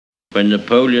When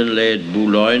Napoleon lay at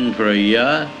Boulogne for a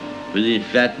year with his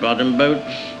flat-bottomed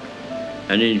boats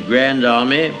and his grand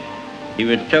army, he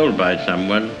was told by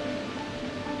someone,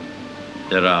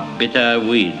 "There are bitter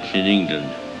weeds in England."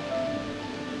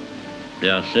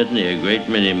 There are certainly a great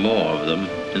many more of them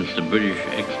since the British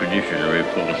Expeditionary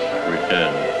Force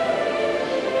returned.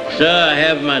 Sir, I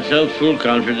have myself full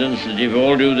confidence that if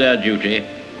all do their duty,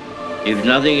 if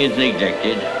nothing is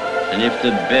neglected, and if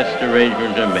the best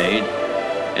arrangements are made,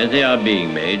 as they are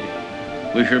being made,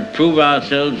 we shall prove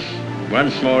ourselves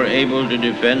once more able to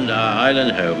defend our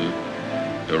island home,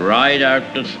 to ride out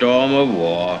the storm of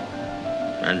war,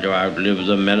 and to outlive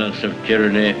the menace of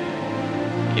tyranny,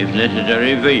 if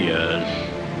necessary for years,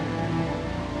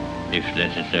 if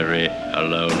necessary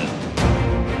alone.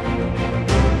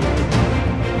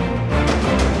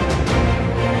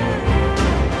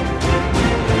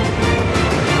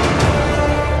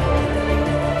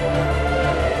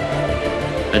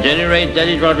 At any rate, that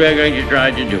is what we are going to try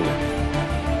to do.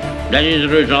 That is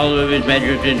the resolve of His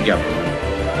Majesty's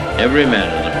government, every man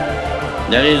of them.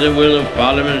 That is the will of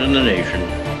Parliament and the nation.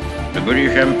 The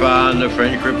British Empire and the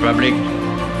French Republic,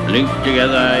 linked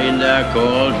together in their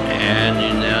cause and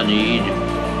in their need,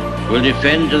 will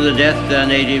defend to the death their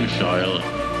native soil,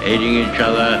 aiding each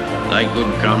other like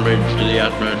good comrades to the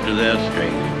utmost of their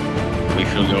strength. We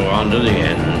shall go on to the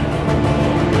end.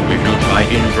 We shall fight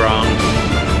in France.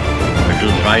 We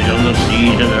shall fight on the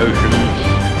seas and oceans.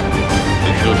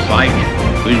 We shall fight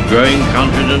with growing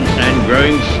confidence and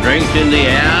growing strength in the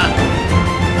air.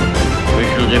 We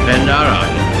shall defend our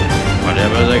island,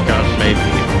 whatever the cost may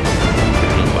be. We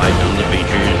shall fight on the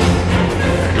beaches.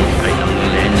 We shall fight on the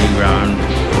landing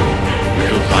grounds. We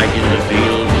shall fight in the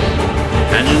fields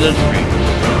and in the streets.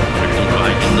 We shall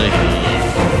fight in the hills.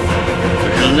 We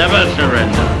shall never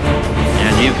surrender.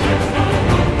 And if,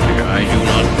 which I do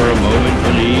not for a moment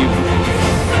believe,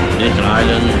 this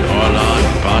island, or a large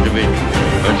part of it,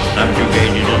 was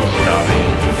subjugated and starving,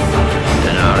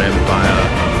 then our empire,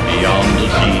 beyond the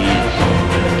seas,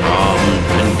 armed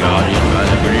and guarded by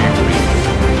the British fleet,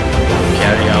 will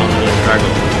carry on the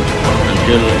struggle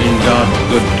until, in God's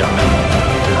good time,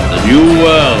 the new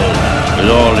world, with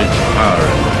all its power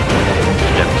and